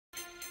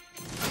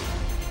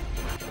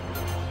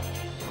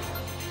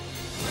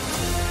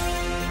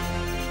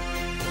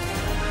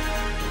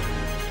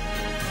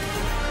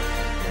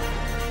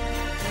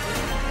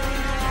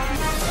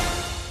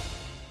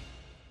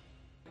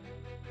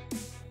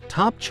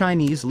Top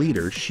Chinese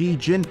leader Xi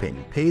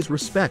Jinping pays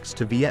respects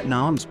to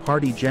Vietnam's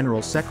Party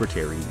General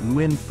Secretary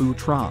Nguyen Phu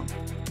Trong.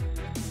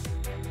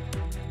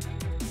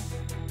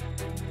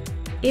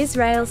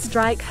 Israel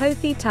strike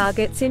Houthi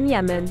targets in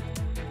Yemen.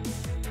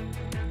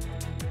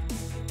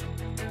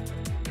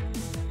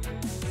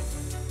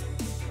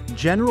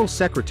 General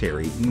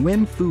Secretary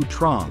Nguyen Phu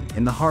Trong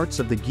in the hearts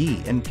of the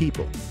Nghe An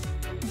people.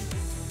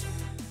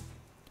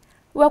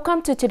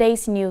 Welcome to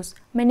today's news.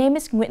 My name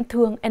is Nguyễn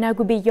Thị and I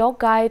will be your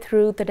guide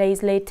through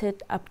today's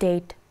latest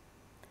update.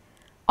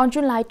 On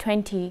July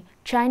 20,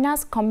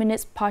 China's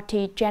Communist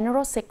Party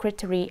General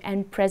Secretary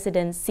and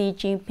President Xi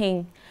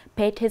Jinping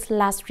paid his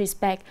last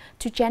respect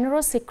to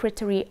General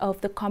Secretary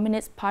of the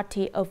Communist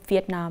Party of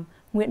Vietnam,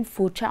 Nguyễn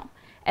Phu Trong,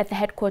 at the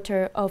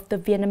headquarters of the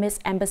Vietnamese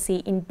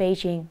embassy in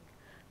Beijing.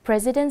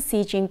 President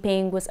Xi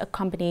Jinping was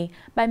accompanied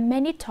by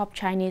many top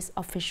Chinese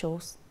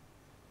officials.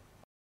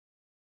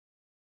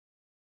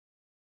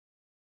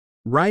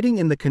 Writing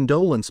in the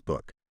condolence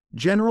book,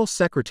 General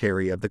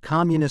Secretary of the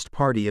Communist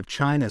Party of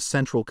China's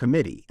Central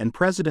Committee and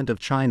President of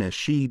China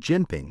Xi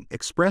Jinping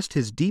expressed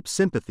his deep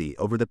sympathy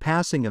over the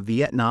passing of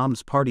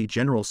Vietnam's Party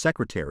General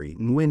Secretary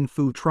Nguyen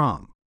Phu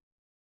Trong.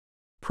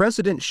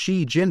 President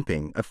Xi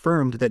Jinping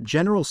affirmed that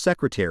General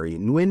Secretary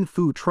Nguyen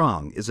Phu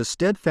Trong is a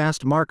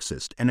steadfast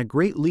Marxist and a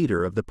great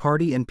leader of the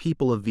party and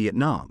people of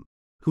Vietnam,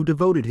 who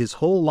devoted his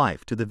whole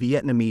life to the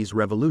Vietnamese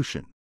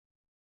Revolution.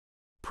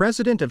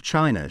 President of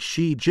China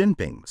Xi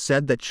Jinping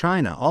said that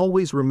China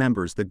always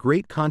remembers the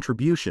great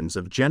contributions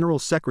of General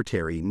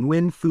Secretary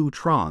Nguyen Phu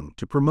Trong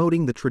to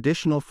promoting the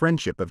traditional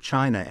friendship of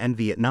China and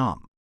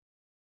Vietnam.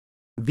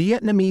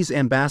 Vietnamese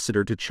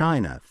ambassador to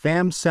China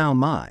Pham Sao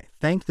Mai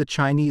thanked the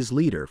Chinese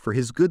leader for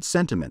his good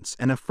sentiments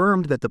and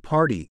affirmed that the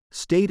party,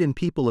 state and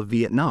people of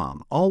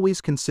Vietnam always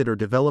consider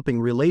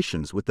developing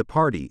relations with the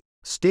party,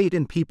 state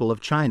and people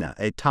of China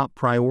a top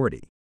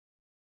priority.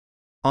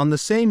 On the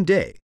same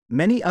day,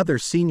 many other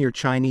senior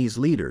Chinese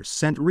leaders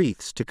sent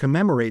wreaths to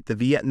commemorate the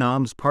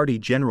Vietnam's Party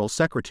General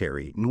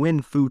Secretary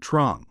Nguyen Phu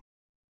Trong.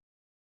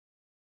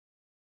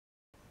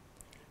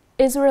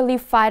 Israeli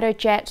fighter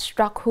jet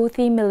struck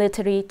Houthi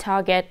military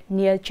target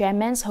near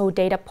Yemen's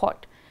Hodeida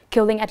port,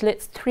 killing at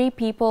least 3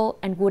 people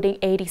and wounding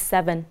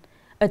 87,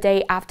 a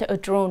day after a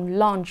drone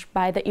launched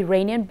by the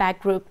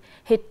Iranian-backed group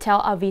hit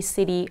Tel Aviv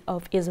city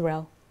of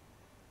Israel.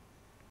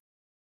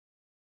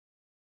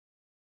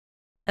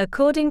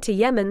 According to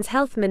Yemen's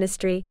health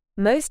ministry,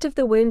 most of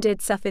the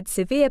wounded suffered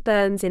severe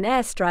burns in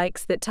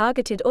airstrikes that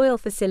targeted oil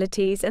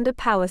facilities and a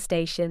power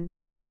station.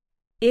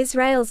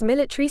 Israel's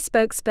military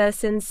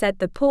spokesperson said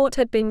the port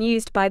had been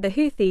used by the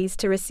Houthis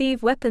to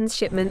receive weapons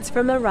shipments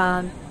from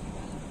Iran.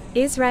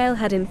 Israel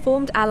had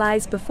informed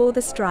allies before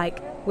the strike,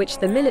 which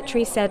the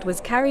military said was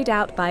carried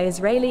out by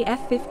Israeli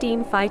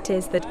F-15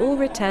 fighters, that all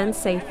returned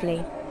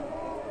safely.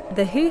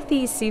 The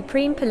Houthis'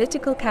 Supreme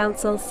Political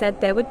Council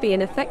said there would be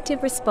an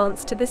effective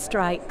response to the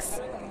strikes.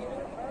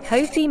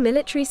 Houthi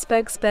military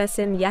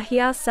spokesperson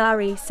Yahya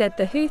Sari said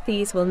the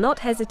Houthis will not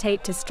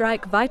hesitate to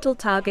strike vital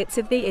targets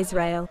of the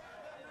Israel.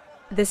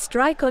 The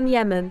strike on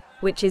Yemen,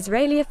 which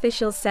Israeli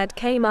officials said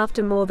came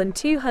after more than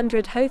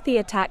 200 Houthi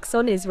attacks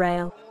on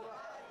Israel.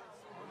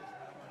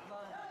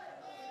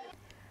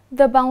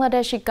 The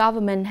Bangladeshi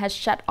government has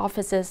shut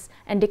offices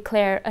and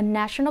declared a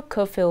national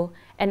curfew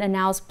and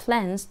announced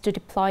plans to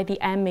deploy the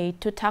army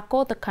to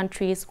tackle the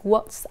country's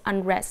worst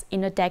unrest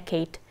in a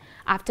decade,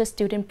 after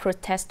student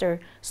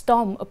protesters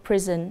stormed a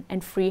prison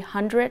and freed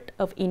hundreds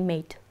of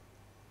inmates.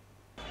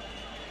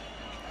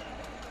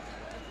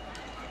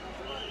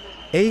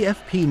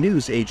 AFP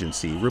news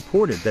agency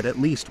reported that at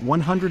least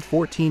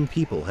 114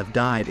 people have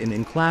died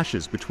in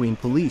clashes between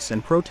police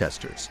and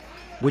protesters,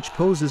 which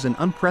poses an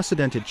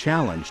unprecedented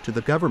challenge to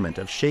the government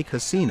of Sheikh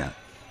Hasina,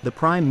 the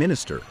prime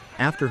minister,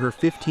 after her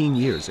 15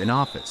 years in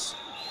office.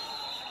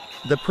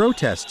 The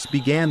protests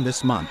began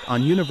this month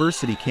on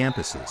university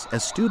campuses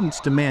as students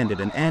demanded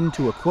an end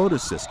to a quota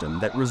system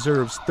that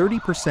reserves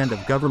 30%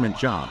 of government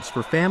jobs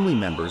for family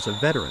members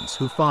of veterans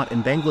who fought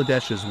in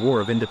Bangladesh's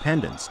War of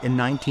Independence in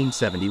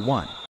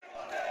 1971.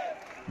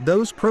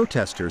 Those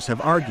protesters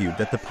have argued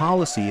that the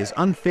policy is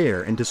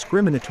unfair and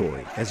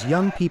discriminatory as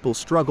young people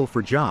struggle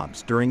for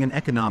jobs during an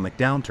economic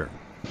downturn.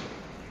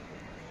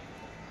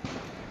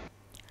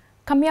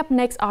 Coming up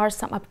next are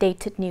some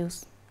updated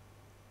news.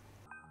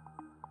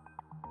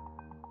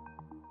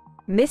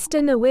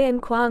 Mr. Nguyen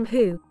Quang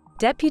Hu,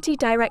 Deputy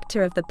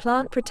Director of the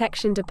Plant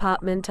Protection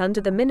Department under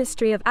the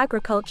Ministry of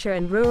Agriculture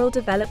and Rural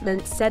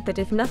Development, said that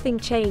if nothing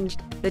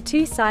changed, the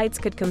two sides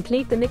could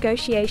complete the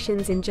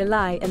negotiations in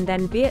July and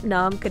then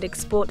Vietnam could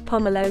export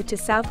pomelo to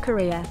South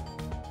Korea.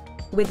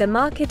 With a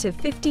market of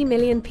 50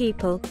 million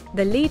people,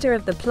 the leader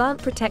of the Plant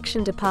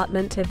Protection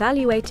Department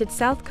evaluated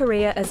South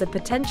Korea as a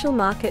potential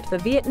market for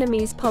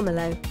Vietnamese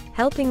pomelo,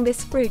 helping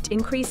this fruit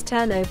increase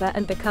turnover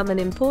and become an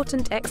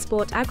important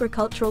export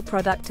agricultural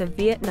product of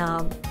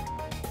Vietnam.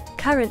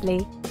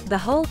 Currently, the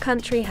whole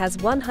country has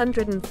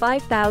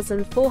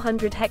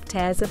 105,400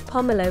 hectares of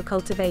pomelo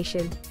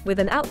cultivation, with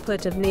an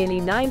output of nearly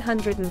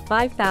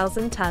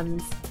 905,000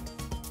 tons.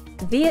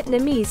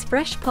 Vietnamese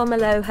fresh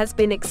pomelo has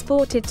been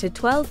exported to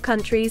 12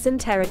 countries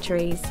and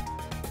territories.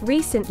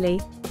 Recently,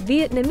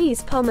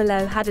 Vietnamese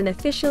pomelo had an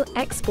official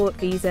export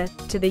visa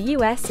to the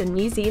US and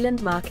New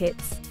Zealand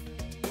markets.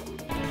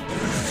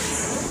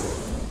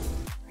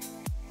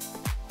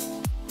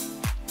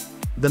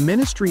 The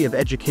Ministry of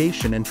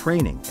Education and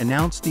Training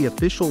announced the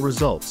official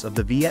results of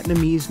the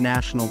Vietnamese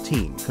national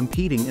team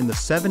competing in the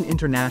 7th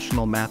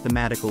International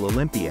Mathematical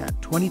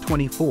Olympiad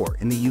 2024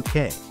 in the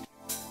UK.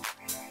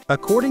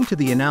 According to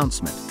the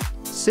announcement,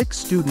 6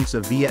 students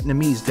of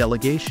Vietnamese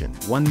delegation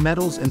won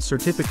medals and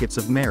certificates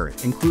of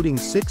merit, including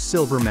 6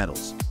 silver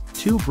medals,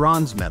 2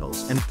 bronze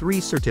medals and 3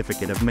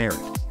 certificate of merit.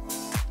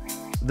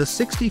 The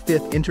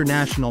 65th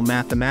International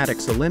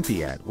Mathematics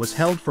Olympiad was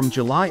held from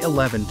July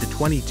 11 to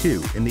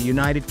 22 in the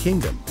United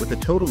Kingdom with a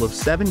total of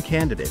 7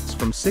 candidates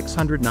from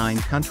 609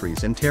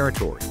 countries and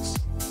territories.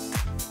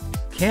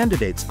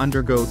 Candidates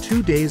undergo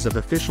 2 days of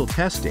official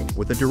testing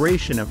with a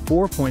duration of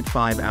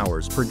 4.5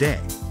 hours per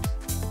day.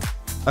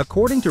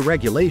 According to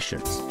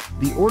regulations,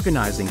 the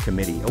organizing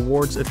committee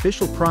awards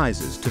official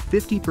prizes to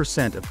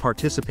 50% of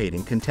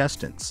participating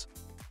contestants.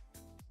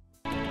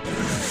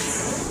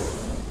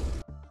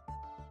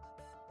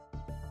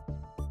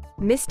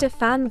 Mr.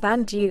 Phan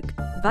Van Duke,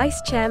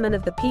 Vice Chairman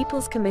of the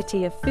People's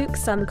Committee of Phuoc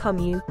Son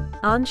Commune,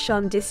 An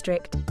Son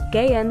District,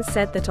 Nghe An,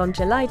 said that on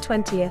July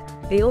 20,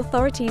 the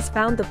authorities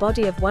found the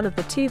body of one of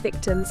the 2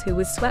 victims who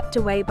was swept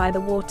away by the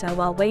water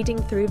while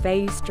wading through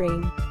Veu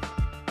stream.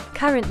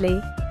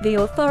 Currently, the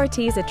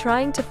authorities are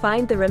trying to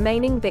find the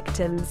remaining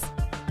victims.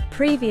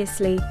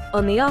 Previously,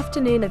 on the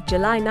afternoon of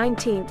July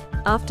 19,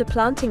 after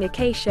planting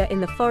acacia in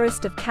the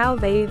forest of Khao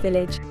Veu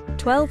village,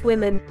 12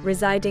 women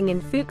residing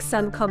in Phuoc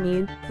Son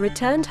Commune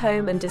returned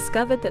home and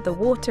discovered that the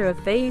water of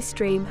Veu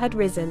stream had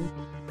risen.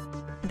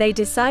 They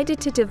decided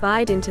to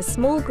divide into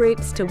small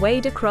groups to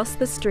wade across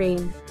the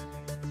stream.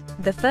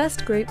 The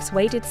first groups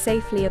waded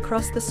safely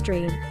across the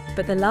stream,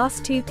 but the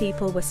last 2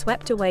 people were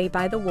swept away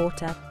by the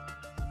water.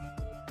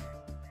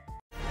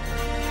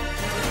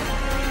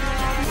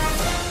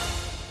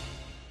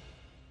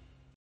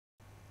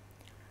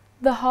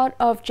 The heart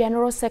of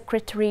General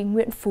Secretary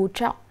Nguyen Phu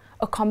Trong,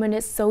 a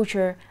communist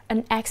soldier,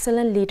 an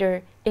excellent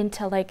leader,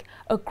 intellect,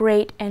 a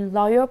great and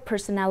loyal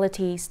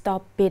personality,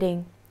 stopped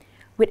beating.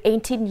 With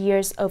 18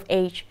 years of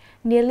age,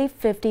 nearly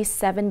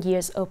 57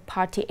 years of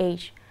party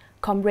age,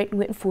 Comrade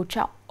Nguyen Phu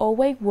Trong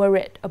always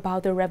worried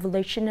about the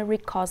revolutionary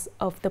cause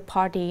of the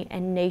party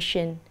and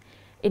nation.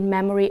 In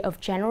memory of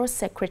General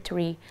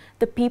Secretary,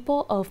 the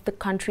people of the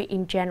country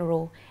in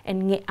general,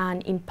 and Nghệ An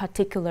in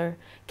particular,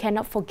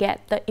 cannot forget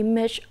the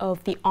image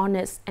of the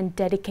honest and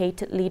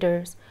dedicated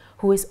leaders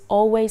who is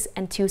always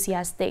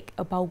enthusiastic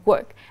about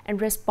work and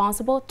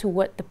responsible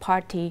toward the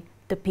party,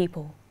 the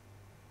people.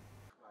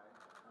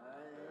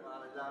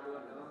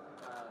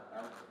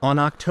 On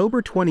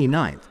October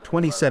 29,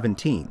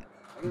 2017,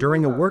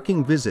 during a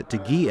working visit to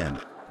Nghe An,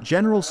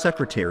 General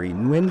Secretary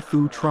Nguyen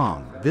Phu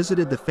Trong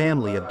visited the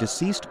family of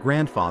deceased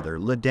grandfather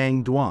Le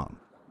Dang Duong,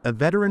 a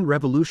veteran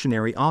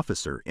revolutionary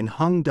officer in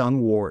Hung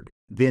Dung Ward,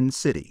 Vinh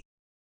City.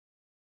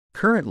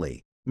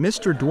 Currently,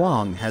 Mr.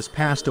 Duong has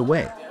passed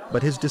away,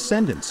 but his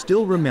descendants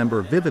still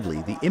remember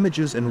vividly the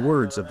images and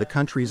words of the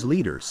country's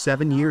leaders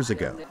 7 years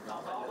ago.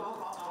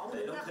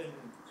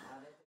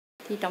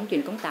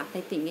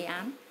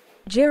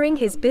 During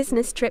his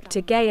business trip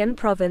to Nghe An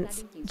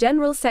province,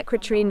 General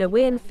Secretary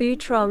Nguyen Phu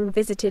Trong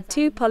visited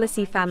 2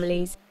 policy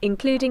families,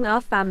 including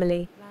our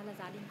family.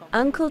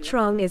 Uncle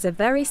Trong is a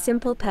very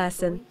simple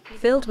person,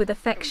 filled with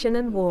affection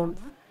and warmth.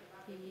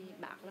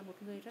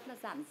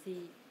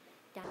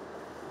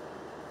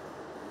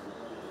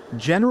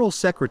 General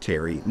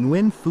Secretary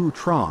Nguyen Phu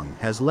Trong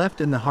has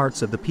left in the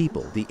hearts of the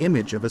people the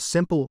image of a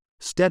simple,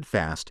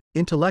 steadfast,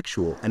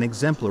 intellectual and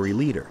exemplary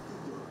leader.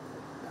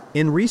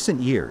 In recent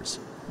years,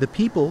 the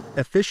people,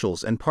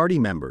 officials and party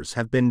members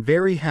have been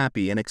very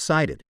happy and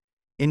excited,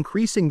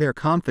 increasing their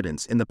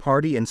confidence in the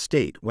party and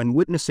state when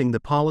witnessing the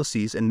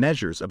policies and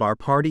measures of our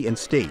party and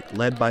state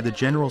led by the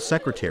General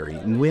Secretary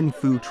Nguyen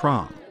Phu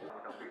Trong.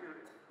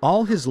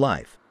 All his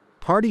life,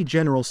 Party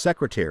General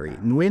Secretary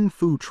Nguyen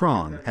Phu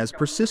Trong has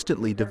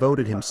persistently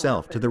devoted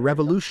himself to the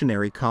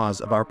revolutionary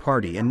cause of our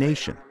party and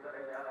nation.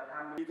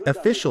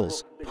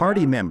 Officials,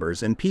 party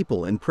members and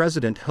people in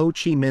President Ho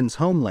Chi Minh's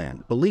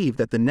homeland believe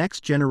that the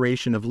next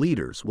generation of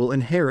leaders will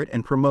inherit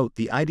and promote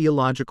the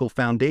ideological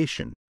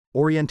foundation,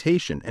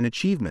 orientation and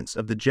achievements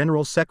of the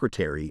General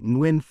Secretary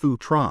Nguyen Phu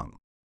Trong.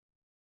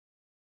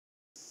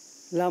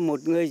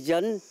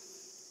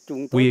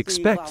 We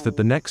expect that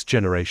the next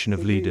generation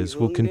of leaders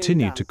will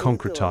continue to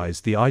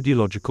concretize the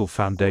ideological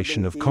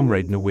foundation of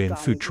Comrade Nguyen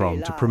Phu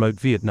Trong to promote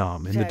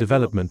Vietnam in the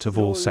development of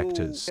all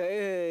sectors.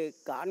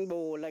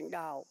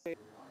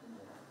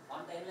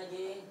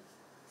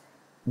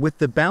 With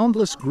the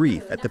boundless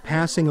grief at the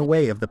passing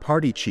away of the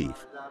party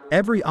chief,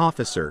 every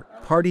officer,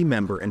 party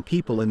member and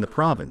people in the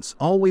province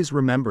always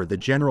remember the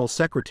General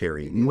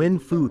Secretary Nguyen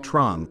Phu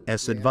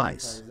Trong's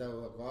advice.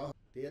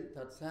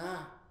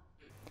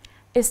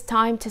 It's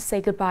time to say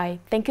goodbye.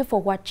 Thank you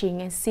for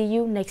watching and see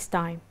you next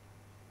time.